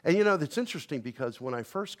 And that's interesting because when I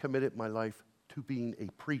first committed my life to being a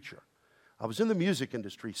preacher, I was in the music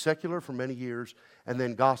industry, secular for many years, and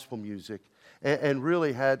then gospel music, and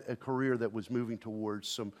really had a career that was moving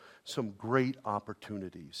towards some great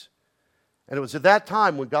opportunities. And it was at that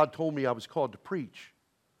time when God told me I was called to preach,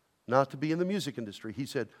 not to be in the music industry. He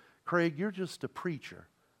said, Craig, you're just a preacher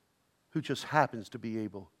who just happens to be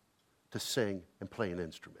able to sing and play an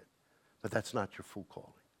instrument. But that's not your full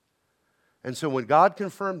calling. And so when God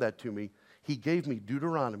confirmed that to me, he gave me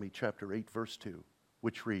Deuteronomy chapter 8, verse 2,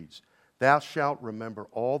 which reads, Thou shalt remember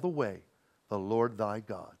all the way the Lord thy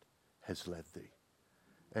God has led thee.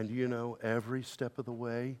 And every step of the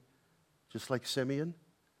way, just like Simeon,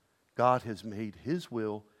 God has made his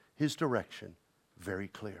will, his direction, very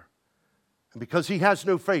clear. And because he has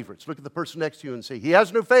no favorites, look at the person next to you and say, he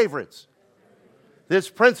has no favorites. This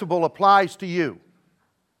principle applies to you.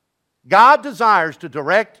 God desires to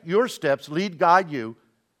direct your steps, lead, guide you,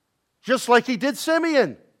 just like he did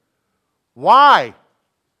Simeon. Why?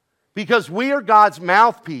 Because we are God's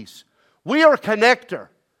mouthpiece. We are a connector.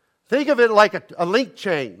 Think of it like a link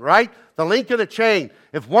chain, right? The link in a chain.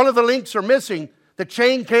 If one of the links are missing, the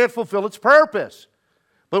chain can't fulfill its purpose.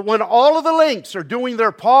 But when all of the links are doing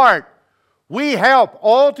their part, we help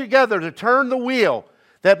all together to turn the wheel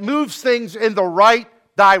that moves things in the right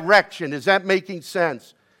direction. Is that making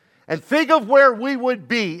sense? And think of where we would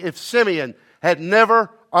be if Simeon had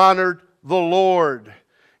never honored the Lord.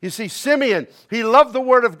 You see, Simeon, he loved the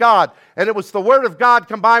Word of God, and it was the Word of God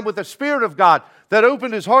combined with the Spirit of God that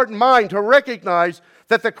opened his heart and mind to recognize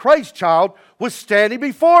that the Christ child was standing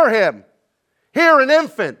before him. Here, an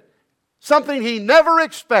infant, something he never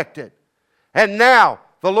expected. And now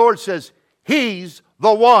the Lord says, he's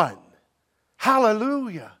the one.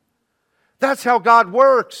 Hallelujah. That's how God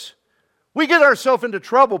works. We get ourselves into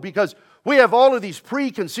trouble because we have all of these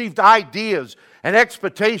preconceived ideas and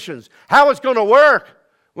expectations. How it's going to work.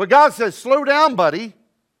 Well, God says, slow down, buddy.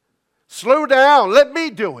 Slow down. Let me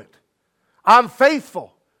do it. I'm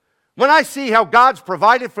faithful. When I see how God's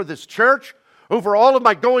provided for this church over all of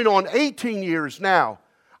my going on 18 years now,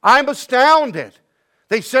 I'm astounded.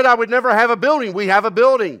 They said I would never have a building. We have a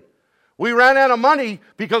building. We ran out of money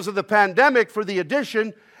because of the pandemic for the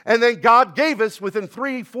addition, and then God gave us, within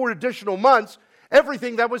 3-4 additional months,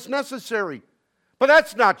 everything that was necessary. But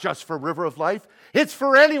that's not just for River of Life. It's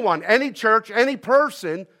for anyone, any church, any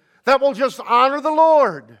person that will just honor the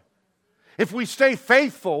Lord. If we stay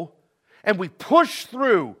faithful and we push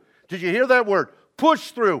through. Did you hear that word?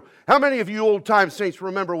 Push through. How many of you old-time saints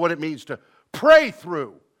remember what it means to pray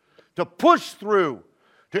through, to push through,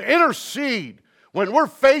 to intercede? When we're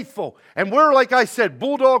faithful and we're, like I said,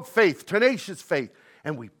 bulldog faith, tenacious faith,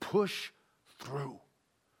 and we push through,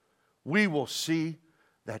 we will see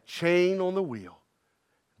that chain on the wheel,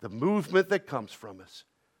 the movement that comes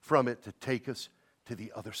from it to take us to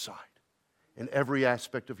the other side in every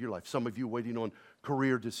aspect of your life. Some of you waiting on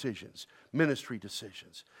career decisions, ministry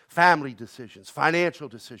decisions, family decisions, financial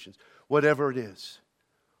decisions, whatever it is.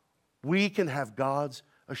 We can have God's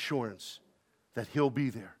assurance that He'll be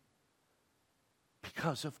there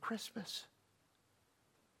because of Christmas,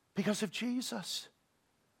 because of Jesus,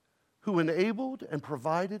 who enabled and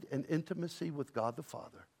provided an intimacy with God the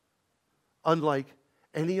Father unlike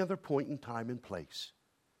any other point in time and place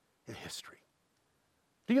in history.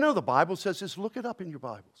 Do you know the Bible says this? Look it up in your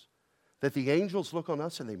Bibles. That the angels look on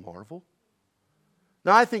us and they marvel.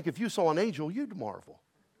 Now, I think if you saw an angel, you'd marvel.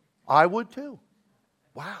 I would too.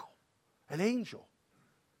 Wow, an angel.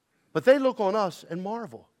 But they look on us and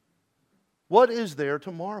marvel. What is there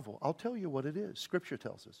to marvel? I'll tell you what it is. Scripture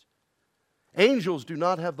tells us. Angels do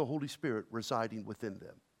not have the Holy Spirit residing within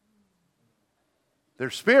them. They're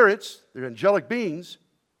spirits, they're angelic beings,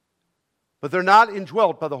 but they're not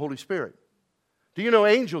indwelt by the Holy Spirit. Do you know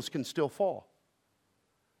angels can still fall?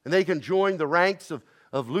 And they can join the ranks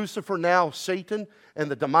of Lucifer, now Satan,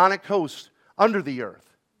 and the demonic hosts under the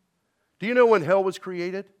earth. Do you know when hell was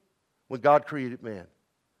created? When God created man.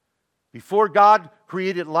 Before God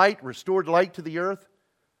created light, restored light to the earth,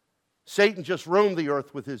 Satan just roamed the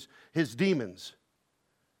earth with his demons.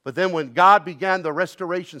 But then when God began the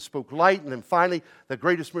restoration, spoke light, and then finally the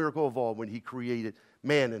greatest miracle of all, when He created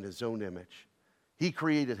man in His own image. He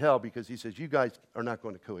created hell because He says, you guys are not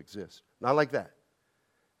going to coexist. Not like that.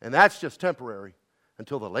 And that's just temporary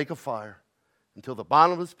until the lake of fire, until the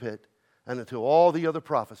bottomless pit, and until all the other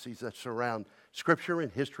prophecies that surround Scripture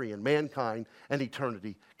and history and mankind and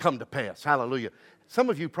eternity come to pass. Hallelujah. Some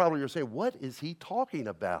of you probably are saying, what is he talking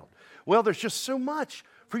about? Well, there's just so much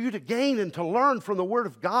for you to gain and to learn from the Word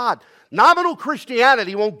of God. Nominal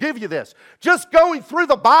Christianity won't give you this. Just going through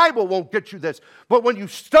the Bible won't get you this. But when you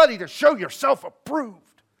study to show yourself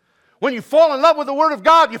approved, when you fall in love with the Word of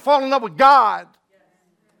God, you fall in love with God.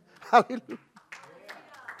 Hallelujah.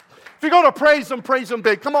 If you're going to praise Him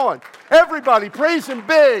big. Come on. Everybody, praise Him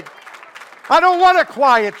big. I don't want a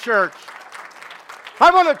quiet church. I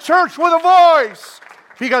want a church with a voice.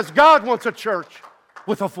 Because God wants a church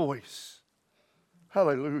with a voice.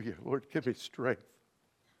 Hallelujah. Lord, give me strength.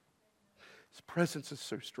 His presence is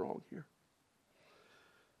so strong here.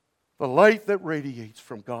 The light that radiates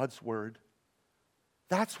from God's Word,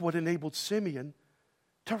 that's what enabled Simeon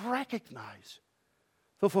to recognize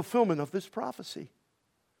the fulfillment of this prophecy.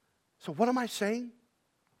 So what am I saying?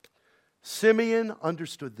 Simeon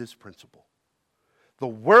understood this principle. The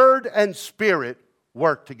Word and Spirit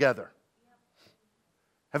work together.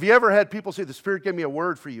 Have you ever had people say, the Spirit gave me a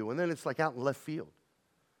word for you, and then it's like out in left field?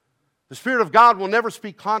 The Spirit of God will never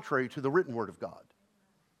speak contrary to the written word of God.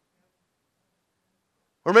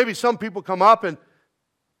 Or maybe some people come up and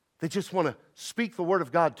they just want to speak the word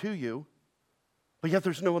of God to you, but yet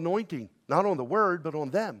there's no anointing, not on the word, but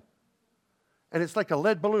on them. And it's like a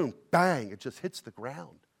lead balloon. Bang, it just hits the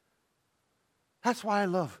ground. That's why I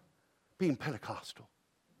love being Pentecostal.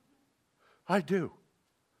 I do.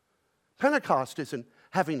 Pentecost isn't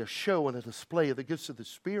having a show and a display of the gifts of the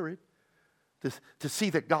Spirit to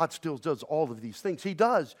see that God still does all of these things. He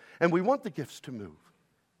does, and we want the gifts to move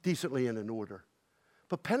decently and in order.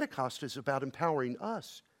 But Pentecost is about empowering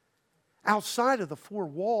us outside of the four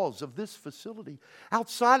walls of this facility,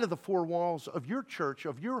 outside of the four walls of your church,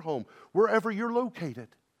 of your home, wherever you're located.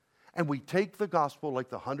 And we take the gospel like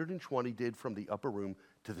the 120 did from the upper room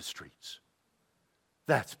to the streets.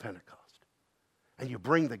 That's Pentecost. And you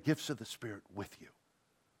bring the gifts of the Spirit with you.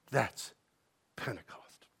 That's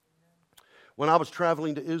Pentecost. When I was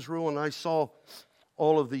traveling to Israel and I saw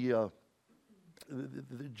all of the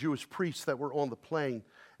Jewish priests that were on the plain,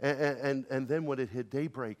 and then when it hit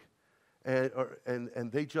daybreak,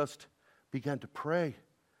 and they just began to pray.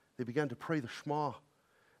 They began to pray the Shema,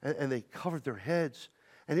 and they covered their heads.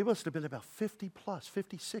 And it must have been about 50 plus,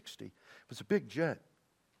 50, 60. It was a big jet.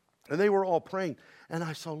 And they were all praying. And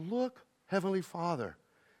I saw, look, Heavenly Father,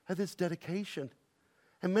 at this dedication.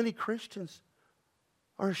 And many Christians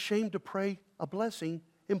are ashamed to pray a blessing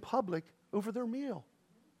in public over their meal.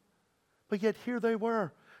 But yet here they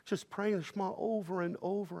were, just praying the Shema over and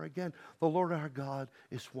over again. The Lord our God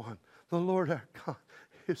is one. The Lord our God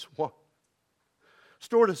is one.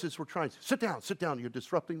 Stewardesses were trying to sit down, you're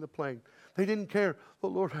disrupting the plane. They didn't care. The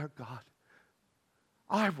Lord our God.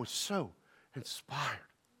 I was so inspired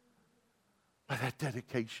by that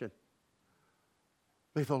dedication.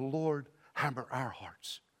 May the Lord hammer our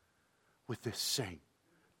hearts with this same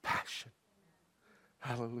passion.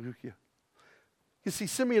 Hallelujah. You see,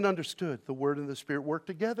 Simeon understood the Word and the Spirit worked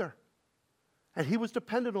together. And he was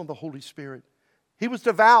dependent on the Holy Spirit. He was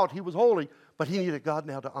devout, he was holy, but he needed God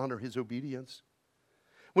now to honor his obedience.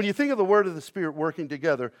 When you think of the Word and the Spirit working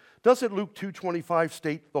together, doesn't Luke 2:25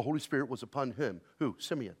 state the Holy Spirit was upon him? Who?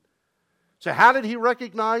 Simeon. So how did he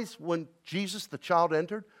recognize when Jesus, the child,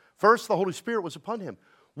 entered? First, the Holy Spirit was upon him.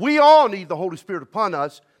 We all need the Holy Spirit upon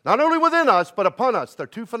us, not only within us, but upon us. They're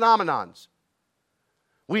two phenomenons.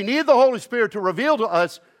 We need the Holy Spirit to reveal to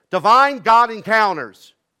us divine God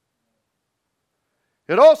encounters.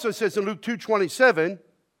 It also says in Luke 2:27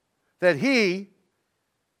 that he,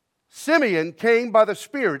 Simeon, came by the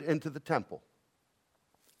Spirit into the temple.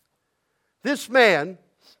 This man,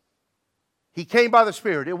 he came by the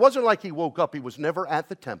Spirit. It wasn't like he woke up. He was never at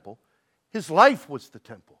the temple. His life was the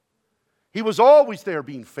temple. He was always there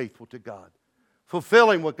being faithful to God,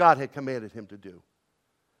 fulfilling what God had commanded him to do.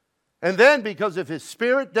 And then because of his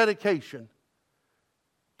spirit dedication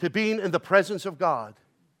to being in the presence of God,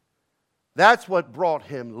 that's what brought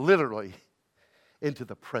him literally into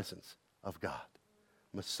the presence of God.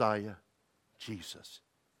 Messiah, Jesus.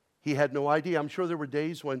 He had no idea. I'm sure there were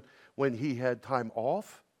days when he had time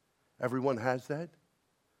off. Everyone has that.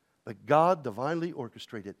 But God divinely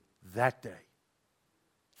orchestrated that day.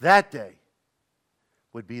 That day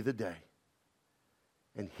would be the day.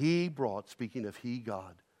 And he brought, speaking of he,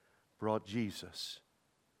 God, brought Jesus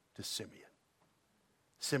to Simeon.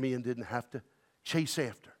 Simeon didn't have to chase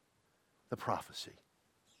after the prophecy.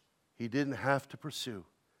 He didn't have to pursue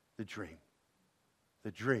the dream.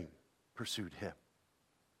 The dream pursued him.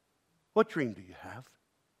 What dream do you have?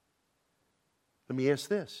 Let me ask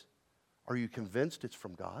this. Are you convinced it's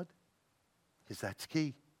from God? Because that's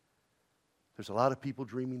key. There's a lot of people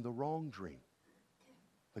dreaming the wrong dream.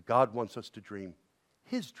 But God wants us to dream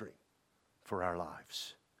his dream for our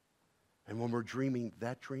lives. And when we're dreaming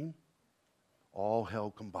that dream, all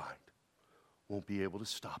hell combined won't be able to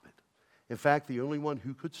stop it. In fact, the only one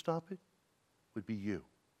who could stop it would be you,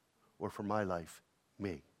 or for my life,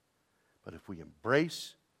 me. But if we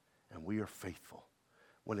embrace and we are faithful,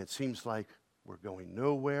 when it seems like we're going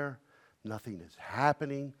nowhere, nothing is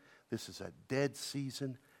happening, this is a dead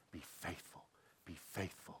season, be faithful, be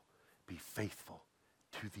faithful, be faithful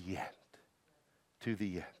to the end. To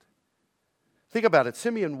the end. Think about it.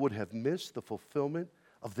 Simeon would have missed the fulfillment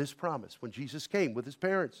of this promise when Jesus came with his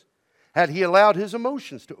parents, had he allowed his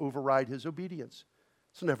emotions to override his obedience.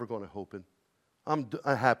 It's never going to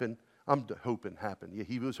happen. I'm hoping happen. Yeah,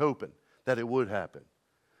 he was hoping that it would happen.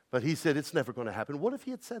 But he said it's never going to happen. What if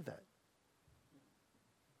he had said that?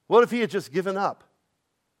 What if he had just given up?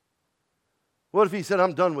 What if he said,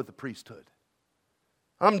 I'm done with the priesthood.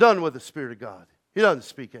 I'm done with the Spirit of God. He doesn't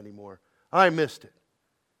speak anymore. I missed it.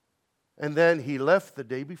 And then he left the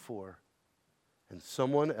day before, and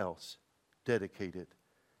someone else dedicated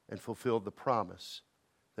and fulfilled the promise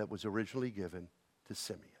that was originally given to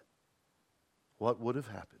Simeon. What would have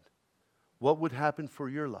happened? What would happen for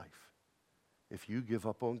your life if you give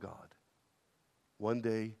up on God one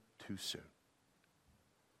day too soon?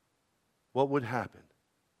 What would happen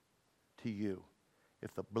to you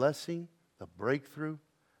if the blessing, the breakthrough,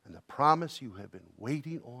 and the promise you have been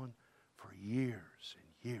waiting on for years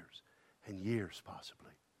and years and years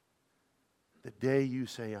possibly, the day you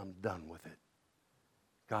say, I'm done with it,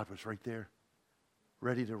 God was right there,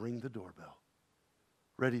 ready to ring the doorbell,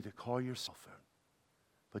 ready to call your cell phone,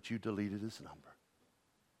 but you deleted his number.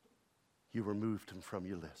 You removed him from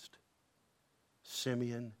your list.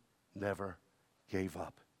 Simeon never gave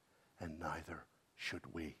up, and neither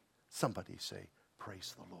should we. Somebody say,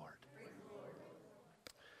 praise the Lord. Praise the Lord.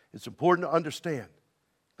 It's important to understand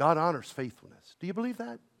God honors faithfulness. Do you believe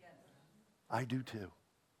that? Yes. I do too.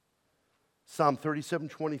 Psalm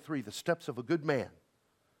 37:23, the steps of a good man.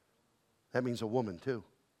 That means a woman too.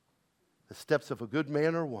 The steps of a good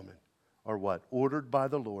man or woman are what? Ordered by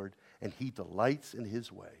the Lord, and he delights in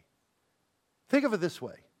his way. Think of it this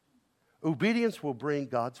way. Obedience will bring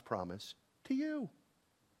God's promise to you.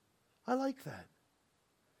 I like that.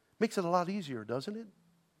 Makes it a lot easier, doesn't it?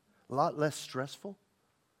 A lot less stressful,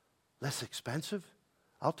 less expensive.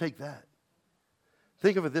 I'll take that.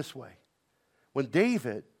 Think of it this way. When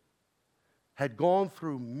David had gone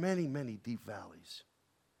through many, many deep valleys,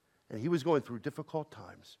 and he was going through difficult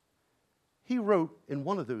times, he wrote in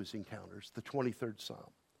one of those encounters, the 23rd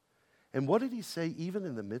Psalm. And what did he say even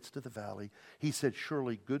in the midst of the valley? He said,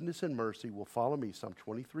 surely goodness and mercy will follow me, Psalm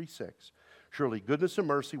 23:6. Surely goodness and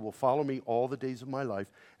mercy will follow me all the days of my life,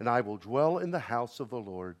 and I will dwell in the house of the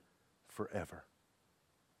Lord forever.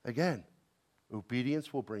 Again,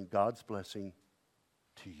 obedience will bring God's blessing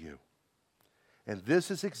to you. And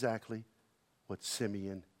this is exactly what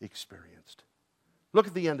Simeon experienced. Look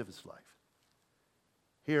at the end of his life.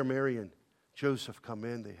 Here, Mary and Joseph come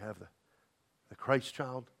in. They have the Christ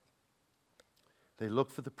child. They look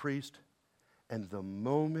for the priest. And the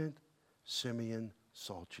moment Simeon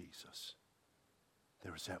saw Jesus,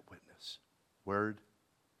 there was that witness. Word,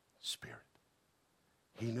 Spirit.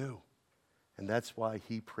 He knew. And that's why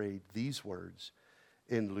he prayed these words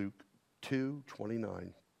in Luke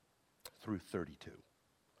 2:29 through 32.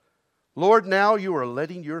 Lord, now you are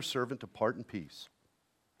letting your servant depart in peace,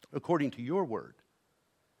 according to your word.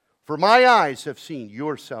 For my eyes have seen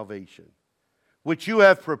your salvation, which you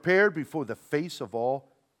have prepared before the face of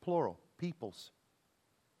all, plural, peoples.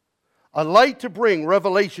 A light to bring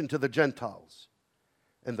revelation to the Gentiles,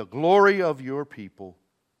 and the glory of your people,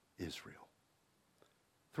 Israel.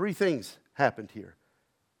 Three things happened here.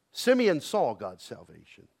 Simeon saw God's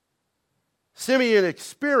salvation. Simeon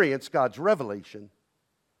experienced God's revelation.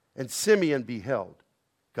 And Simeon beheld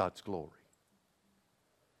God's glory.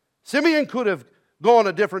 Simeon could have gone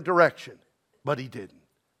a different direction, but he didn't.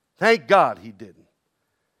 Thank God he didn't.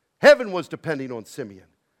 Heaven was depending on Simeon.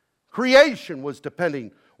 Creation was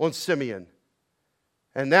depending on Simeon.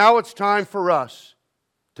 And now it's time for us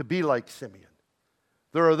to be like Simeon.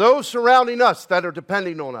 There are those surrounding us that are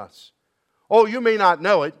depending on us. Oh, you may not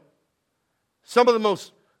know it. Some of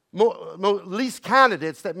the least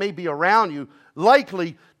candidates that may be around you,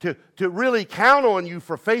 likely to really count on you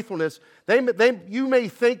for faithfulness, you may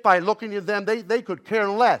think by looking at them, they could care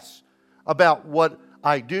less about what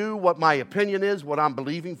I do, what my opinion is, what I'm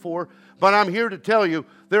believing for. But I'm here to tell you,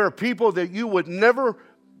 there are people that you would never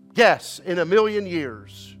guess in a million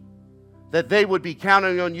years that they would be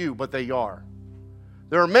counting on you, but they are.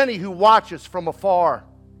 There are many who watch us from afar.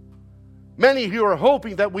 Many who are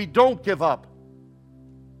hoping that we don't give up,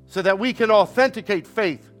 so that we can authenticate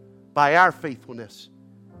faith by our faithfulness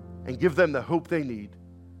and give them the hope they need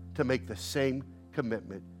to make the same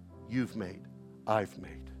commitment you've made, I've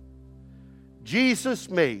made. Jesus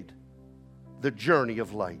made the journey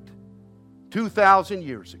of light 2,000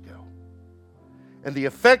 years ago. And the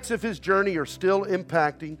effects of his journey are still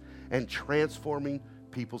impacting and transforming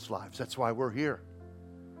people's lives. That's why we're here.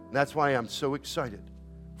 And that's why I'm so excited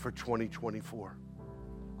for 2024.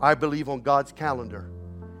 I believe on God's calendar,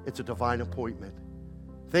 it's a divine appointment.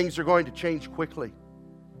 Things are going to change quickly.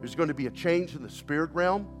 There's going to be a change in the spirit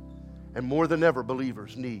realm, and more than ever,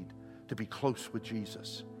 believers need to be close with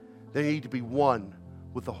Jesus. They need to be one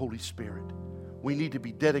with the Holy Spirit. We need to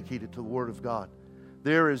be dedicated to the Word of God.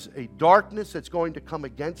 There is a darkness that's going to come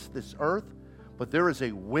against this earth, but there is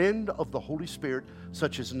a wind of the Holy Spirit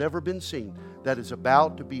such as never been seen that is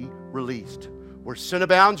about to be released. Where sin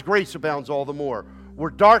abounds, grace abounds all the more. Where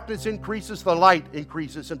darkness increases, the light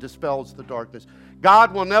increases and dispels the darkness.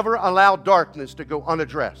 God will never allow darkness to go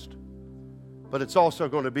unaddressed. But it's also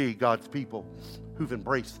going to be God's people who've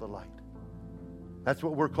embraced the light. That's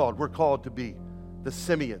what we're called. We're called to be the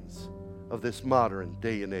Simeons of this modern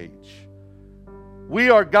day and age. We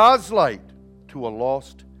are God's light to a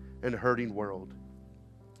lost and hurting world.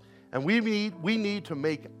 And we need to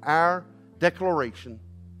make our declaration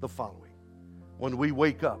the following. When we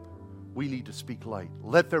wake up, we need to speak light.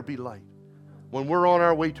 Let there be light. When we're on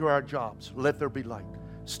our way to our jobs, let there be light.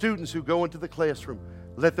 Students who go into the classroom,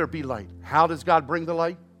 let there be light. How does God bring the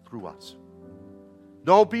light? Through us.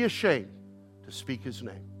 Don't be ashamed to speak His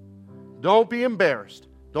name. Don't be embarrassed.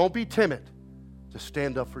 Don't be timid to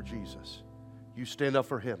stand up for Jesus. You stand up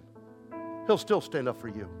for Him. He'll still stand up for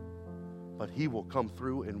you. But He will come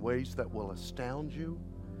through in ways that will astound you,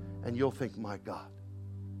 and you'll think, my God,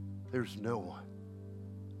 there's no one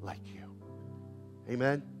like you.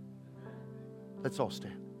 Amen? Let's all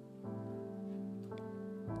stand.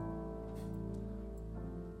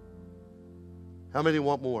 How many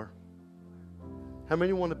want more? How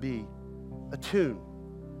many want to be attuned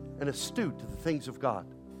and astute to the things of God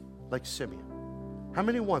like Simeon? How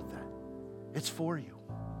many want that? It's for you.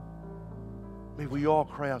 May we all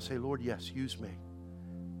cry out and say, Lord, yes, use me.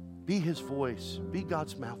 Be His voice. Be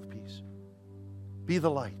God's mouthpiece. Be the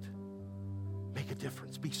light. Make a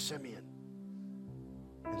difference. Be Simeon.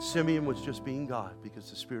 And Simeon was just being God because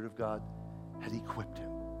the Spirit of God had equipped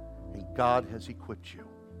him. And God has equipped you.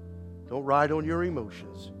 Don't ride on your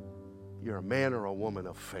emotions. You're a man or a woman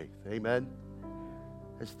of faith. Amen?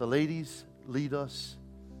 As the ladies lead us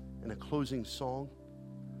in a closing song,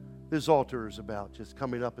 this altar is about just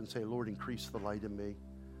coming up and saying, Lord, increase the light in me.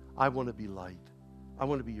 I want to be light. I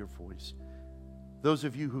want to be your voice. Those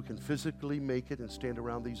of you who can physically make it and stand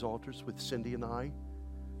around these altars with Cindy and I,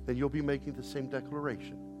 then you'll be making the same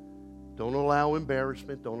declaration. Don't allow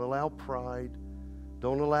embarrassment. Don't allow pride.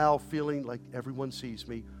 Don't allow feeling like everyone sees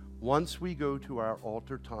me. Once we go to our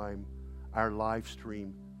altar time, our live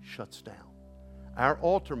stream shuts down. Our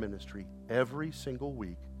altar ministry every single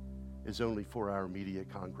week is only for our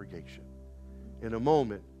immediate congregation. In a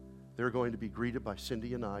moment, they're going to be greeted by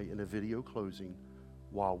Cindy and I in a video closing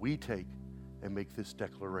while we take and make this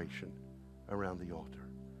declaration around the altar.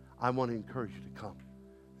 I want to encourage you to come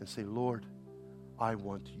and say, Lord, I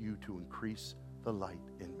want you to increase the light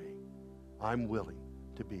in me. I'm willing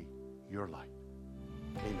to be your light.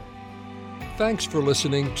 Amen. Thanks for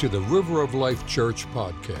listening to the River of Life Church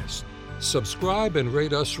podcast. Subscribe and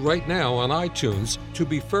rate us right now on iTunes to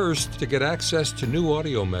be first to get access to new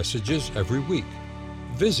audio messages every week.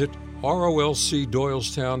 Visit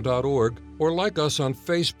rolcdoylestown.org or like us on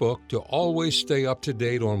Facebook to always stay up to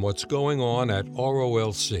date on what's going on at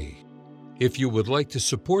ROLC. If you would like to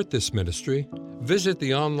support this ministry, visit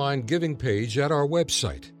the online giving page at our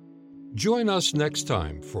website. Join us next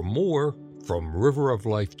time for more from River of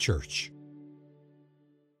Life Church.